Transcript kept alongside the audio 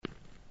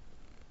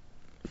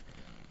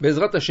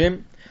Bezrat Hashem,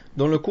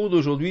 dans le cours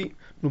d'aujourd'hui,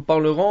 nous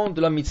parlerons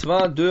de la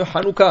mitzvah de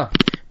Hanouka.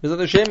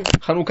 Bezrat Hashem,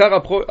 Hanouka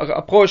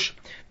approche,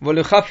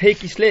 le Chaf He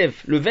qui se lève,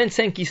 le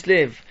 25 qui se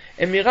lève,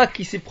 un miracle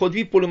qui s'est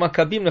produit pour le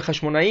Maccabim, le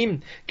Hashmonaïm,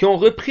 qui ont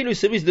repris le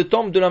service de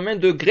temple de la main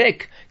de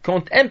Grecs, qui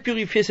ont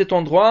impurifié cet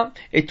endroit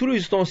et tous les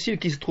ustensiles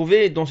qui se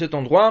trouvaient dans cet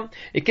endroit.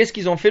 Et qu'est-ce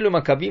qu'ils ont fait, le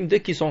Maccabim?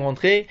 Dès qu'ils sont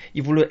rentrés,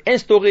 ils voulaient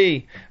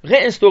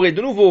réinstaurer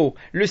de nouveau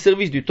le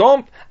service du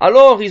temple.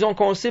 Alors ils ont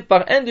commencé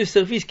par un des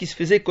services qui se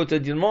faisait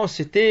quotidiennement,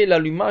 c'était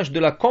l'allumage de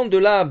la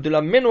candelabre, de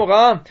la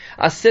menorah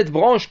à 7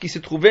 branches qui se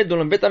trouvaient dans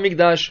le Beth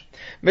Amikdash.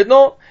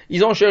 Maintenant,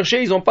 ils ont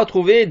cherché, ils n'ont pas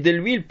trouvé de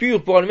l'huile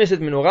pure pour allumer cette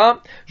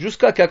menorah,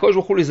 jusqu'à qu'Akadosh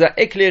Baruch Hu les a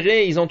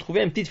éclairés. Ils ont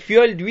trouvé une petite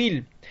fiole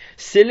d'huile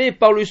scellée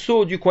par le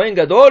sceau du Kohen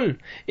Gadol,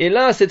 et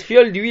là, cette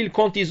fiole d'huile,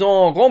 quand ils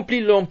ont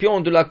rempli le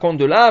lampion de la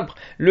candelabre,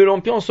 le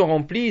lampion sont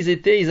remplis,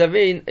 ils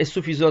avaient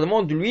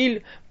suffisamment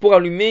d'huile pour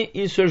allumer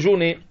une seule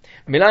journée.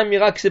 Mais là, un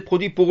miracle s'est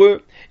produit pour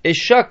eux, et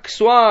chaque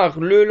soir,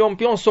 le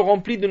lampion sont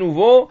remplis de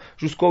nouveau,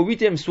 jusqu'au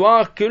 8e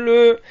soir, que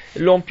le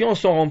lampion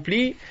sont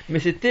remplis, mais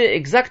c'était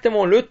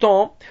exactement le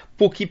temps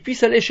pour qu'ils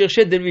puissent aller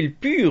chercher de l'huile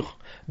pure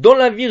dans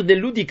la ville de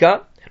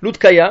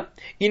Ludkaya,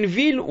 une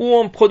ville où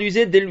on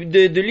produisait de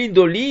l'huile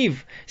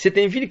d'olive. C'est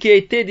une ville qui a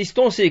été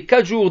distancée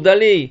 4 jours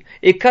d'aller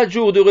et 4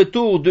 jours de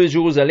retour de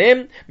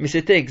Jérusalem, mais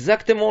c'était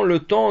exactement le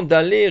temps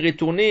d'aller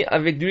retourner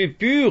avec de l'huile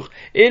pure,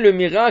 et le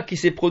miracle qui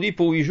s'est produit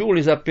pour 8 jours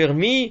les a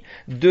permis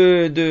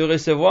de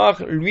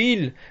recevoir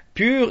l'huile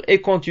pure et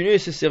continuer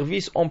ce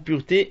service en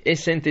pureté et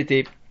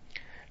sainteté.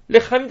 Les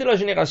Chachamim de la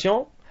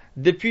génération,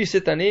 depuis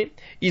cette année,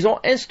 ils ont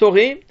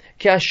instauré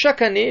qu'à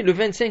chaque année, le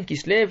 25 qui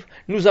se lève,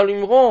 nous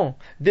allumerons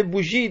des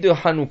bougies de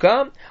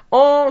Hanouka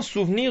en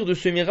souvenir de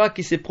ce miracle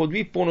qui s'est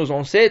produit pour nos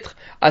ancêtres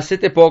à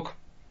cette époque.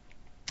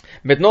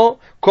 Maintenant,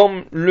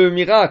 comme le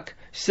miracle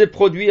s'est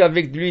produit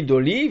avec de l'huile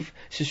d'olive,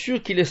 c'est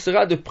sûr qu'il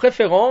sera de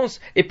préférence,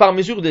 et par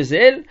mesure de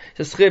zèle,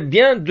 ce serait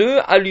bien de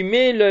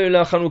allumer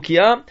la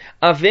Hanoukia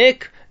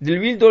avec de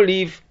l'huile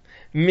d'olive.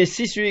 Mais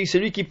si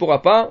celui qui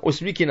pourra pas, ou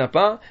celui qui n'a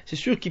pas, c'est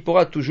sûr qu'il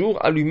pourra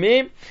toujours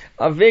allumer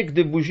avec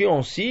des bougies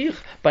en cire.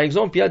 Par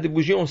exemple, il y a des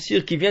bougies en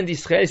cire qui viennent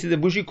d'Israël, c'est des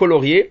bougies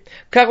coloriées.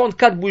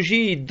 44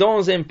 bougies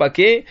dans un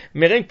paquet,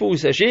 mais rien que pour vous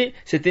sachiez,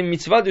 c'est une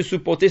mitzvah de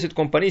supporter cette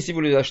compagnie si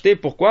vous les achetez.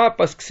 Pourquoi?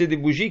 Parce que c'est des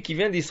bougies qui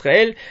viennent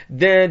d'Israël,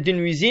 d'une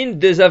usine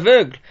des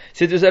aveugles.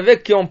 C'est des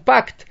aveugles qui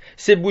empaquetent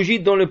ces bougies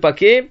dans le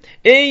paquet,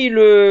 et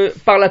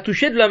par la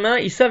toucher de la main,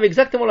 ils savent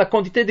exactement la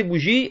quantité des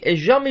bougies, et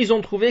jamais ils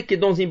ont trouvé que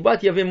dans une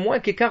boîte il y avait moins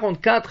que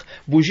 44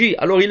 bougies.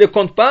 Alors ils ne le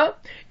comptent pas,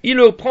 ils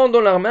le prennent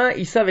dans leurs mains,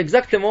 ils savent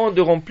exactement de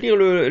remplir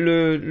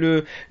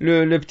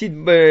le petit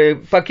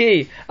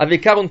paquet avec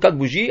 44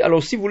 bougies.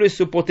 Alors si vous voulez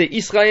supporter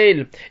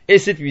Israël et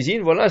cette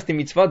usine, voilà, c'est une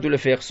mitzvah de le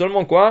faire.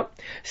 Seulement quoi?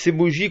 Ces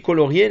bougies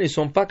coloriées ne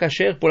sont pas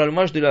cachères pour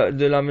l'allumage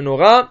de la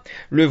menorah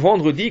le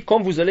vendredi,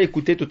 comme vous allez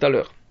écouter tout à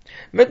l'heure.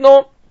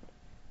 Maintenant,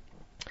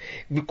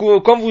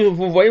 comme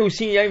vous voyez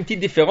aussi, il y a une petite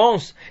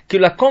différence, que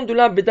la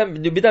candelabre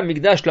de Beth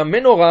Amikdash, la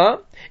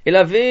menorah, elle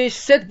avait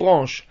 7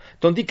 branches,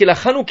 tandis que la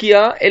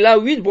Hanoukia, elle a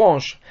 8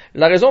 branches.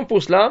 La raison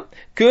pour cela,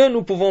 que nous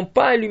ne pouvons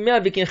pas allumer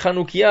avec une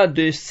Hanoukia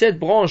de 7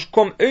 branches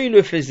comme eux ils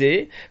le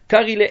faisaient,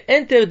 car il est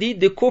interdit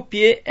de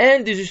copier un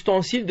des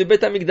ustensiles de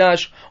Beth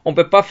Amikdash. On ne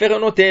peut pas faire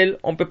un autel,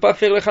 on ne peut pas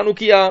faire la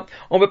Hanoukia,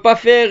 on ne peut pas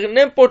faire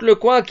n'importe le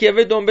quoi qu'il y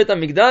avait dans Beth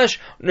Amikdash,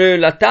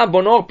 la table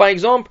en or par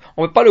exemple,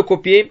 on ne peut pas le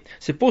copier.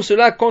 C'est pour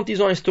cela, quand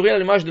ils ont instauré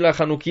l'allumage de la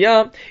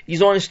Hanoukia,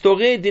 ils ont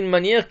instauré d'une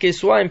manière qu'elle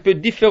soit un peu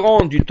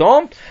différente du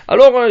temple.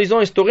 Alors ils ont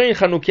instauré une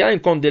Hanoukia, un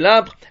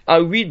candélabre à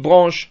 8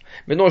 branches.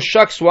 Maintenant,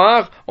 chaque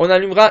soir, on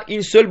allumera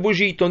une seule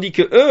bougie, tandis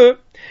que eux,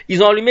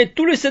 ils ont allumé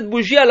tous les 7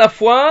 bougies à la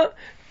fois,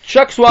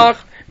 chaque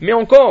soir. Mais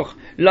encore,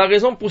 la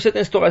raison pour cette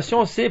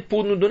instauration, c'est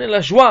pour nous donner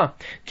la joie,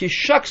 que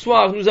chaque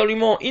soir, nous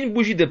allumons une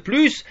bougie de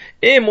plus,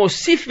 et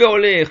Mosif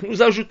ve'oler,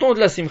 nous ajoutons de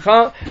la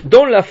simcha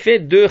dans la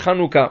fête de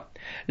Hanouka.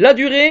 La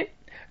durée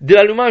de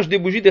l'allumage des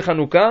bougies de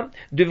Hanouka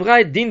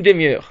devra être d'une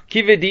demi-heure,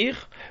 qui veut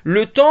dire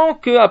le temps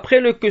que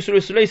le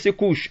soleil se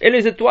couche et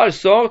les étoiles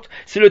sortent,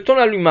 c'est le temps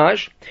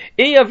d'allumage.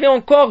 Et il y avait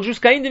encore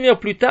jusqu'à une demi-heure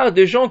plus tard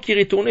des gens qui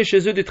retournaient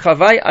chez eux du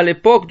travail à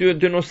l'époque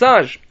de nos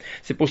sages.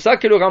 C'est pour ça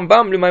que le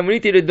Rambam, le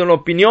Maïmonide, il est dans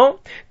l'opinion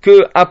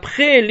que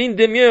après une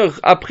demi-heure,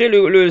 après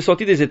le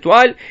sortie des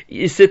étoiles,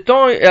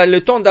 le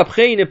temps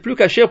d'après, il n'est plus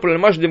caché pour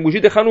l'allumage des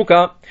bougies de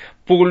Hanouka.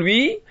 Pour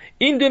lui,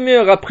 une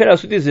demi-heure après la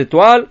sortie des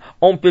étoiles,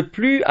 on ne peut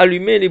plus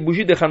allumer les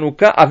bougies de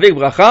Hanouka avec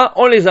bracha,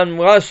 on les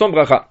allumera sans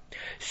bracha.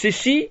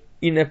 Ceci,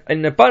 elle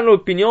n'est pas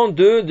l'opinion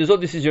des autres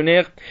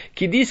décisionnaires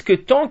qui disent que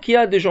tant qu'il y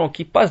a des gens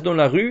qui passent dans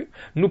la rue,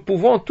 nous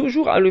pouvons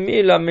toujours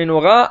allumer la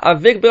menorah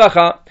avec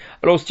bracha.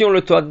 Alors si on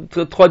le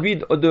traduit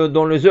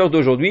dans les heures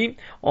d'aujourd'hui,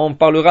 on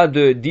parlera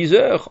de 10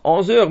 heures,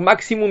 11 heures,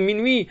 maximum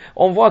minuit.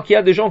 On voit qu'il y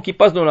a des gens qui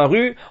passent dans la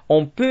rue,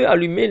 on peut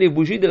allumer les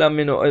bougies de la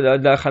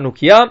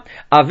Hanoukia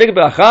avec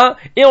bracha,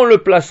 et on le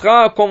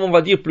placera, comme on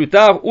va dire plus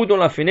tard, ou dans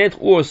la fenêtre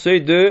ou au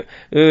seuil de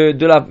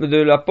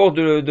la porte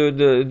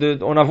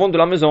en avant de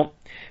la maison.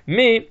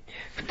 Mais,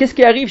 qu'est-ce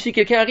qui arrive si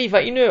quelqu'un arrive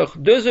à 1h,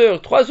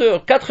 2h,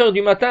 3h, 4h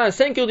du matin,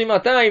 5h du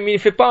matin, mais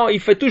il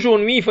fait toujours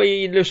nuit,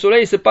 le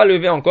soleil s'est pas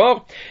levé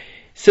encore?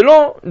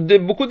 Selon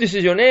beaucoup de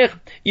décisionnaires,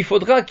 il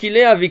faudra qu'il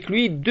ait avec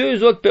lui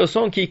 2 autres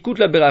personnes qui écoutent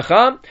la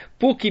bracha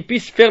pour qu'ils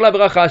puissent faire la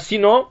bracha.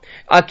 Sinon,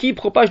 à qui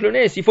propage le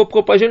nes? Il faut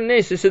propager le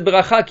nes. C'est cette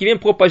bracha qui vient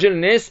propager le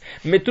nes,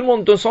 mais tout le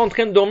monde est en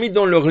train de dormir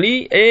dans leur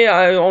lit et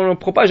on ne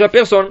propage à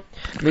personne.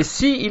 Mais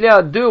si il y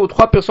a 2 ou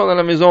 3 personnes dans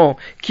la maison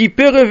qui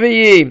peuvent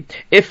réveiller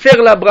et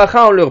faire la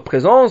bracha en leur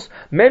présence,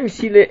 même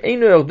s'il est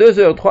 1h,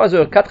 2h,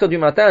 3h, 4h du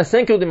matin,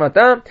 5h du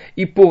matin,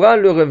 il pourra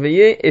le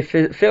réveiller et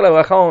faire la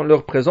bracha en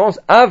leur présence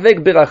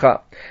avec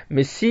bracha.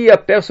 Mais s'il y a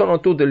personne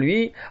autour de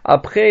lui,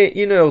 après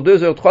 1h,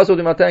 2h, 3h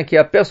du matin, qu'il y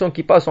a personne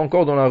qui passe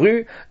encore dans la rue,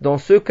 dans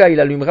ce cas, il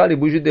allumera les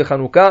bougies de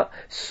Hanouka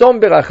sans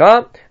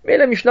bracha. Mais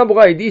la Mishnah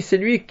Bora, il dit, c'est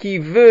lui qui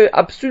veut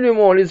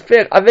absolument les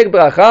faire avec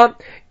bracha,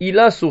 il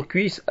a sur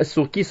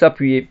qui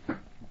s'appuyer.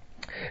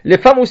 Les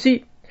femmes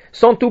aussi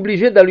sont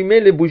obligées d'allumer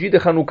les bougies de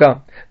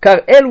Hanouka,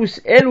 car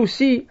elles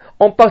aussi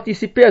ont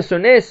participé à ce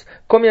nes,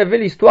 comme il y avait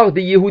l'histoire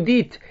des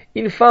Yéhoudites,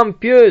 une femme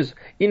pieuse,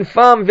 une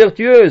femme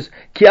vertueuse,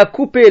 qui a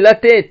coupé la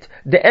tête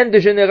d'un des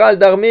généraux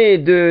d'armée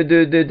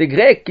des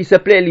Grecs, qui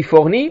s'appelait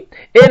Lifornie,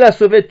 et elle a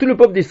sauvé tout le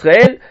peuple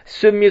d'Israël.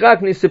 Ce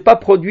miracle ne s'est pas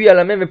produit à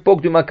la même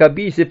époque du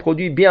Maccabi, il s'est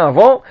produit bien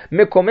avant,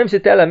 mais quand même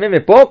c'était à la même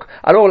époque.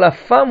 Alors la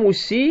femme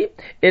aussi,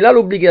 elle a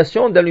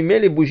l'obligation d'allumer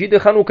les bougies de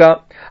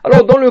Hanouka.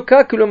 Alors dans le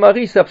cas que le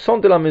mari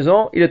s'absente de la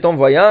maison, il est en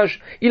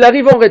voyage, il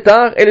arrive en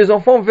retard, et les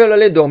enfants veulent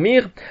aller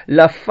dormir,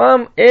 la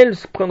femme, elle,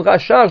 prendra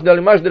charge de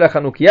l'allumage de la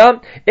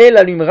Hanoukia, et elle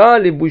allumera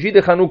les bougies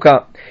de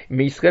Hanouka.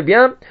 Mais il serait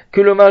bien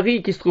que le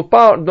mari qui se trouve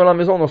pas dans la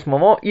maison en ce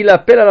moment, il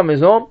appelle à la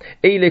maison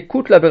et il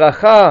écoute la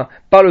bracha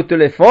par le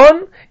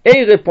téléphone et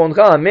il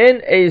répondra Amen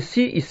et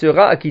ainsi il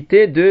sera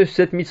acquitté de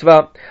cette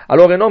mitzvah.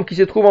 Alors un homme qui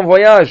se trouve en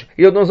voyage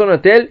et dans un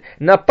hôtel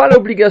n'a pas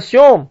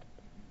l'obligation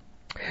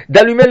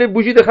d'allumer les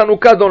bougies de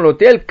Hanouka dans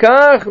l'hôtel,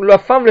 car la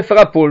femme le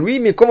fera pour lui,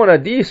 mais comme on a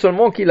dit,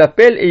 seulement qu'il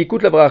appelle et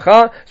écoute la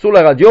bracha sur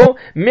la radio.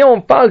 Mais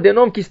on parle d'un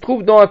homme qui se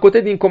trouve à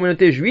côté d'une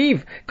communauté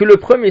juive, que le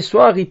premier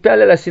soir, il peut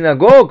aller à la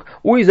synagogue,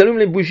 où ils allument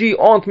les bougies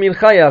entre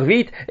Mincha et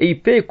Arvit, et il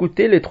peut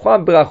écouter les 3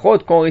 brachot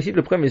qu'on récite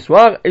le premier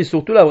soir, et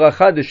surtout la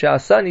bracha de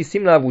She'asa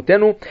Nisim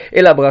La'avutenu,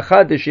 et la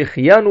bracha de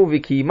Shechianu,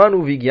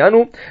 Vikiimanu,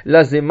 Vigianu,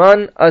 la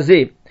Zeman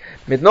Azeh.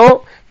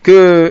 Maintenant,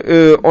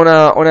 on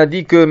a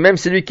dit que même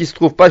celui qui se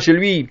trouve pas chez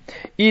lui,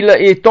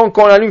 et tant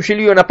qu'on allume chez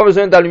lui, on n'a pas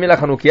besoin d'allumer la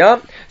Hanoukia.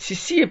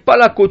 Si n'est pas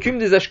la coutume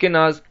des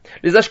Ashkénazes.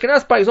 Les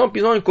Ashkénazes, par exemple,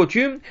 ils ont une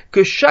coutume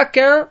que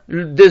chacun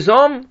des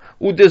hommes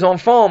ou des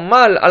enfants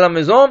mâles à la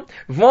maison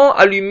vont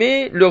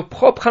allumer leur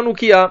propre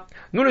Hanoukia.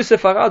 Nous, les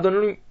Séfarades,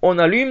 on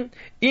allume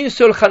une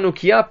seule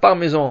Hanoukia par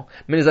maison.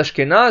 Mais les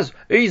Ashkénazes,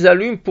 eux, ils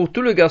allument pour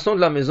tous les garçons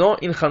de la maison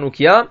une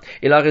Hanoukia.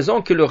 Et la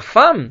raison que leurs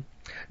femmes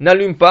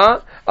n'allume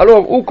pas,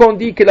 alors ou qu'on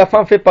dit que la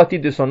femme fait partie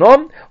de son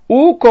homme,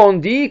 ou qu'on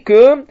dit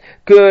que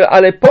à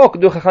l'époque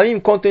de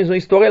Chachamim, quand ils ont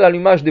instauré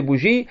l'allumage des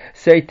bougies,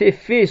 ça a été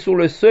fait sur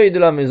le seuil de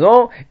la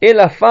maison, et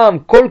la femme,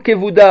 kol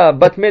kevuda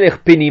batmelech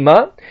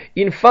penima,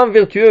 une femme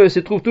vertueuse se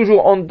trouve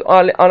toujours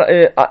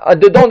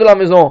dedans de la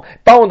maison,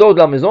 pas en dehors de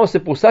la maison.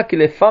 C'est pour ça que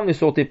les femmes ne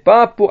sortaient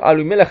pas pour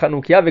allumer la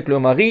Hanoukia avec leur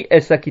mari,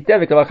 elles s'acquittaient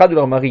avec la bracha de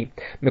leur mari.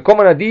 Mais comme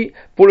on a dit,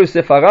 pour le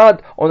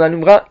séfarade, on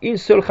allumera une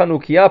seule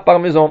Hanoukia par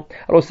maison.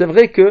 Alors c'est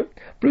vrai que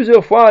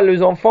plusieurs fois,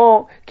 les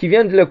enfants qui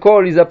viennent de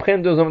l'école, ils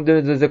apprennent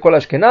des écoles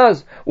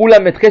ashkénazes, ou la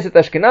maîtresse est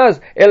ashkénaze,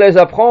 elle les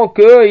apprend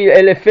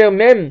qu'elle les fait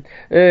même,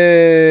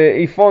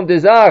 ils font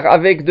des arts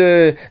avec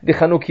des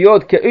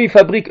chanoukiot qu'eux ils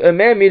fabriquent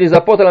eux-mêmes, ils les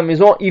apportent à la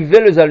maison, ils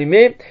veulent les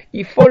allumer.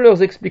 Il faut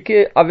leur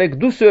expliquer avec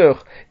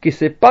douceur que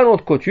c'est pas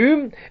notre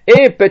coutume,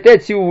 et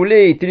peut-être si vous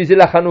voulez utiliser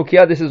la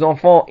chanoukia de ces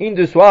enfants une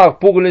de soir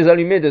pour les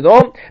allumer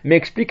dedans, mais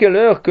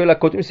expliquez-leur que la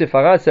coutume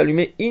séfarade c'est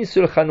allumer une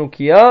seule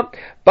chanoukia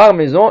par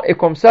maison, et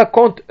comme ça,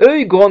 quand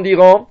eux ils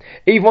grandiront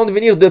et ils vont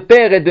devenir de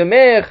père et de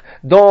mère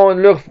dans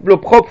leur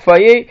propre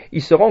foyer,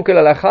 ils sauront que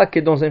la halakha qui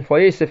est dans un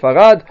foyer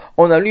séfarade,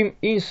 on allume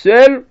une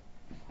seule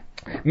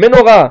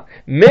menorah.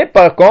 Mais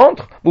par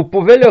contre, vous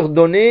pouvez leur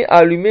donner à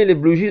allumer les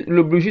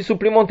bougies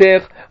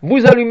supplémentaires.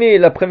 Vous allumez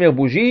la première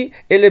bougie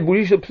et les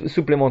bougies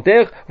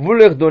supplémentaires, vous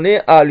leur donnez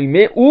à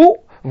allumer, ou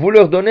vous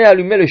leur donnez à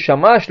allumer le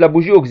shamash, la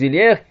bougie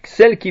auxiliaire,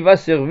 celle qui va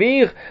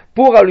servir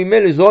pour allumer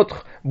les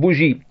autres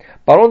bougies.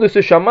 Parlons de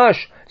ce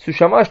shamash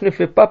ne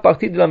fait pas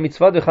partie de la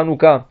mitzvah de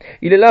Hanouka.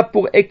 Il est là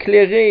pour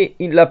éclairer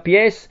la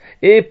pièce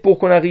et pour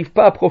qu'on n'arrive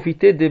pas à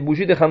profiter des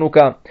bougies de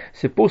Hanouka.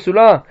 C'est pour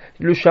cela,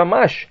 le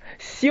shamash,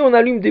 si on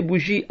allume des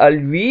bougies à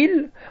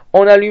l'huile,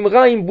 on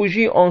allumera une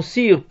bougie en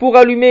cire pour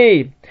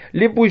allumer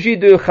les bougies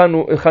de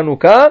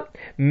Hanouka,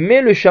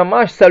 mais le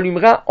shamash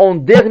s'allumera en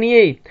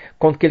dernier.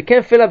 Quand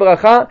quelqu'un fait la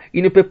bracha,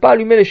 il ne peut pas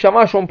allumer le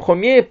shamash en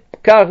premier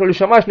car le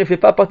shamash ne fait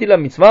pas partie de la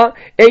mitzvah,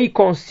 et il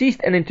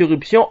consiste en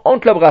interruption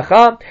entre la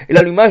bracha et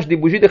l'allumage des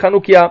bougies de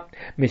Hanouka.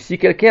 Mais si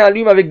quelqu'un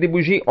allume avec des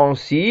bougies en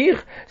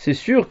cire, c'est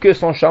sûr que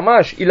son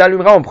shamash, il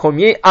allumera en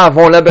premier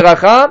avant la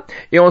bracha,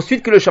 et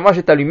ensuite que le shamash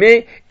est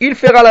allumé, il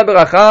fera la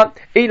bracha,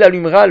 et il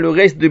allumera le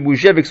reste des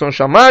bougies avec son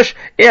shamash,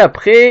 et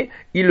après,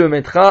 il le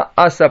mettra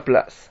à sa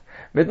place.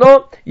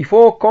 Maintenant, il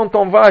faut, quand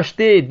on va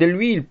acheter de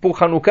l'huile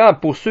pour Hanouka,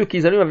 pour ceux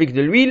qui allument avec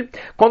de l'huile,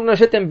 quand on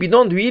achète un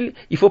bidon d'huile,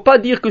 il faut pas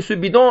dire que ce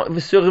bidon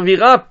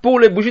servira pour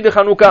les bougies de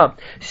Hanouka.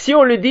 Si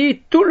on le dit,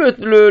 tout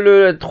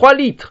le 3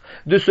 litres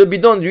de ce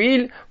bidon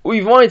d'huile, où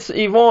ils vont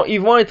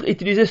être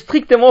utilisés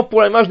strictement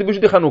pour l'allumage des bougies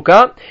de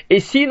Hanouka, et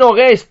s'il en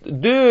reste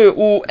 2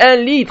 ou 1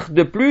 litre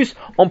de plus,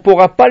 on ne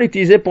pourra pas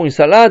l'utiliser pour une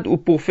salade ou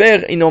pour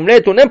faire une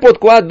omelette ou n'importe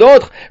quoi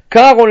d'autre,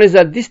 car on les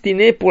a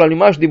destinés pour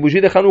l'allumage des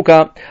bougies de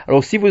Hanouka.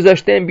 Alors si vous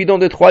achetez un bidon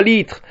de 3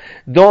 litres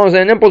dans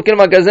n'importe quel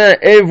magasin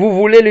et vous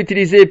voulez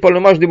l'utiliser pour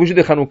l'allumage des bougies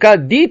de Hanouka,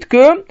 dites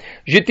que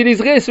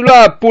j'utiliserai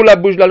cela pour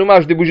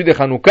l'allumage des bougies de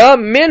Hanouka,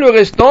 mais le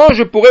restant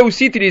je pourrais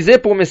aussi utiliser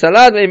pour mes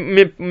salades et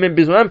mes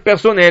besoins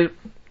personnels.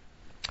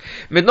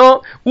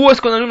 Maintenant, où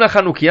est-ce qu'on allume la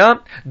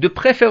Hanoukia? De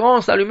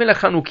préférence, allumer la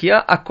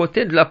Hanoukia à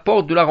côté de la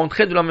porte de la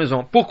rentrée de la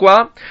maison.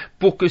 Pourquoi?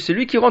 Pour que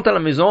celui qui rentre à la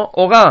maison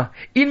aura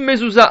une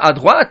mezouza à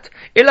droite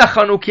et la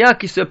Hanoukia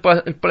qui se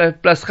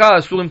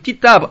placera sur une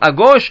petite table à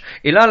gauche.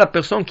 Et là, la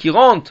personne qui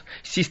rentre,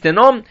 si c'est un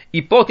homme,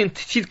 il porte une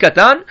petite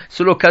katane.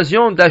 C'est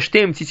l'occasion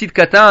d'acheter une petite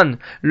katane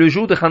le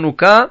jour de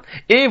Hanouka.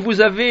 Et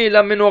vous avez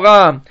la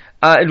menorah.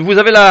 Vous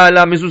avez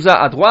la mezouza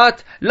à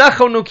droite, la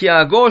Hanoukia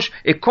à gauche,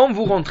 et quand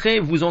vous rentrez,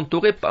 vous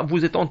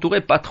êtes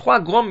entouré par 3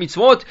 grands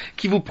mitzvot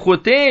qui vous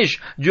protègent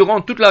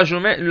durant toute la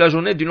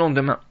journée du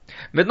lendemain.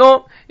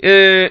 Maintenant,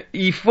 c'est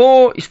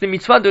une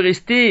mitzvah de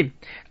rester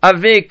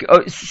avec,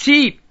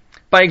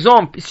 par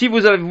exemple, si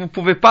vous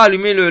pouvez pas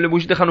allumer le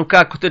bougie de Hanouka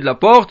à côté de la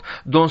porte,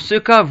 dans ce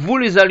cas, vous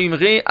les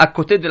allumerez à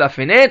côté de la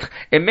fenêtre,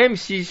 et même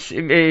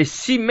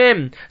si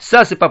même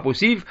ça c'est pas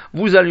possible,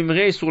 vous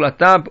allumerez sur la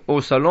table,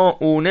 au salon,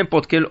 ou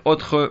n'importe quelle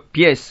autre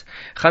pièce.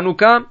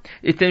 Hanouka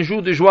est un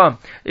jour de joie,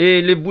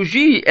 et les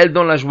bougies, elles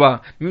donnent la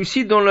joie, mais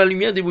aussi dans la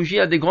lumière des bougies, il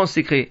y a des grands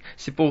secrets.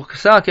 C'est pour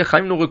ça que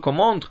Chaim nous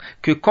recommande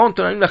que quand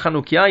on allume la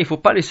Hanouka, il faut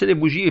pas laisser les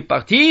bougies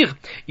partir,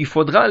 il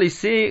faudra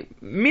laisser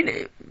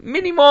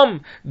minimum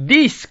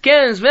 10,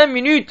 15, 20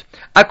 minutes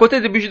à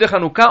côté des bougies de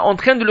Hanouka en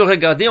train de le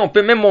regarder. On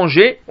peut même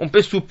manger, on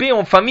peut souper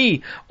en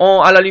famille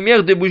à la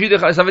lumière des bougies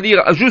ça veut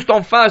dire juste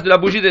en face de la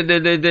bougie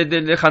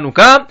de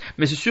Hanouka,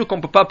 mais c'est sûr qu'on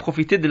ne peut pas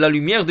profiter de la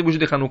lumière des bougies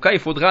de Hanouka. Il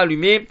faudra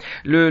allumer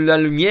la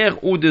lumière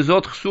ou des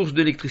autres sources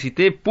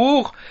d'électricité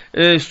pour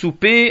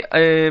souper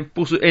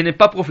et ne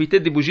pas profiter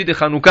des bougies de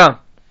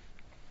Hanouka.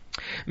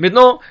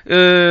 Maintenant,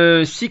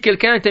 si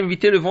quelqu'un est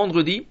invité le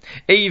vendredi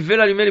et il veut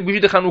allumer les bougies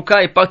de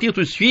Hanouka et partir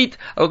tout de suite,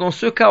 alors dans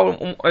ce cas,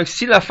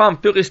 si la femme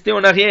peut rester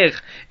en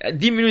arrière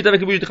 10 minutes avec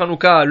les bougies de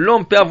Hanouka,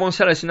 l'homme peut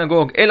avancer à la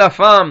synagogue et la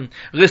femme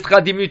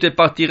restera 10 minutes et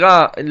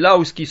partira là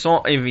où ils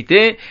sont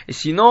invités. Et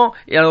sinon,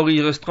 alors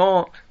ils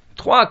resteront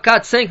 3,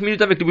 4, 5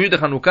 minutes avec les bougies de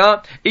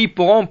Hanouka et ils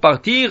pourront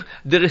partir.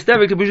 De rester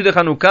avec les bougies de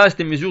Hanouka,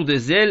 c'est une mesure de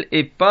zèle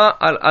et pas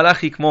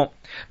halachiquement.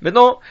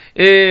 Maintenant,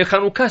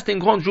 Hanouka c'est un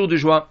grand jour de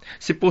joie.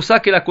 C'est pour ça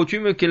que la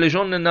coutume que les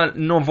gens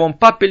ne vont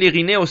pas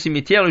pèleriner au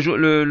cimetière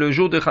le 8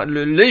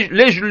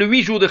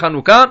 jours de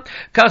Hanouka,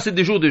 car c'est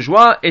des jours de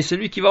joie et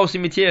celui qui va au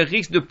cimetière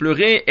risque de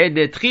pleurer et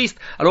d'être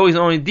triste. Alors ils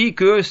ont dit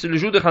que c'est le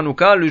jour de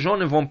Hanouka, les gens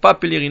ne vont pas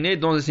pèleriner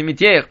dans le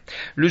cimetière.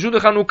 Le jour de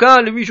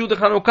Hanouka, le 8 jours de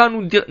Hanouka,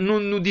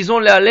 nous disons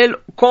l'Hallel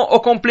au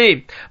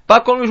complet,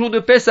 pas comme le jour de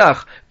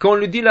Pessah, quand on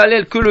le dit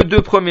l'Hallel que le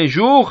 2 premiers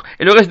jours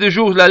et le reste des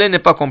jours l'Hallel n'est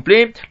pas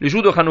complet. Le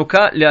jour de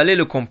Hanouka,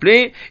 l'Hallel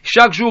complet.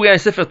 Chaque jour il y a un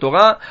Sefer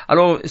Torah.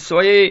 Alors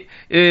soyez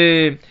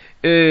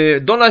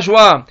dans la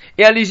joie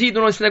et allez-y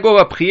dans la synagogue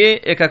à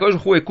prier et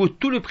qu'Akadosh Baruch Hu écoute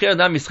tous les prières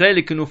d'Am Israël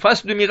et que nous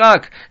fasse de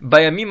miracles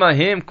Bayamim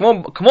Ahem,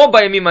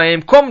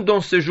 comme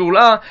dans ce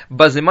jour-là,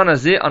 Bazeman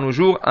Azeh à nos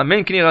jours.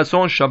 Amen.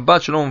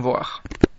 Shabbat Shalom Vorach.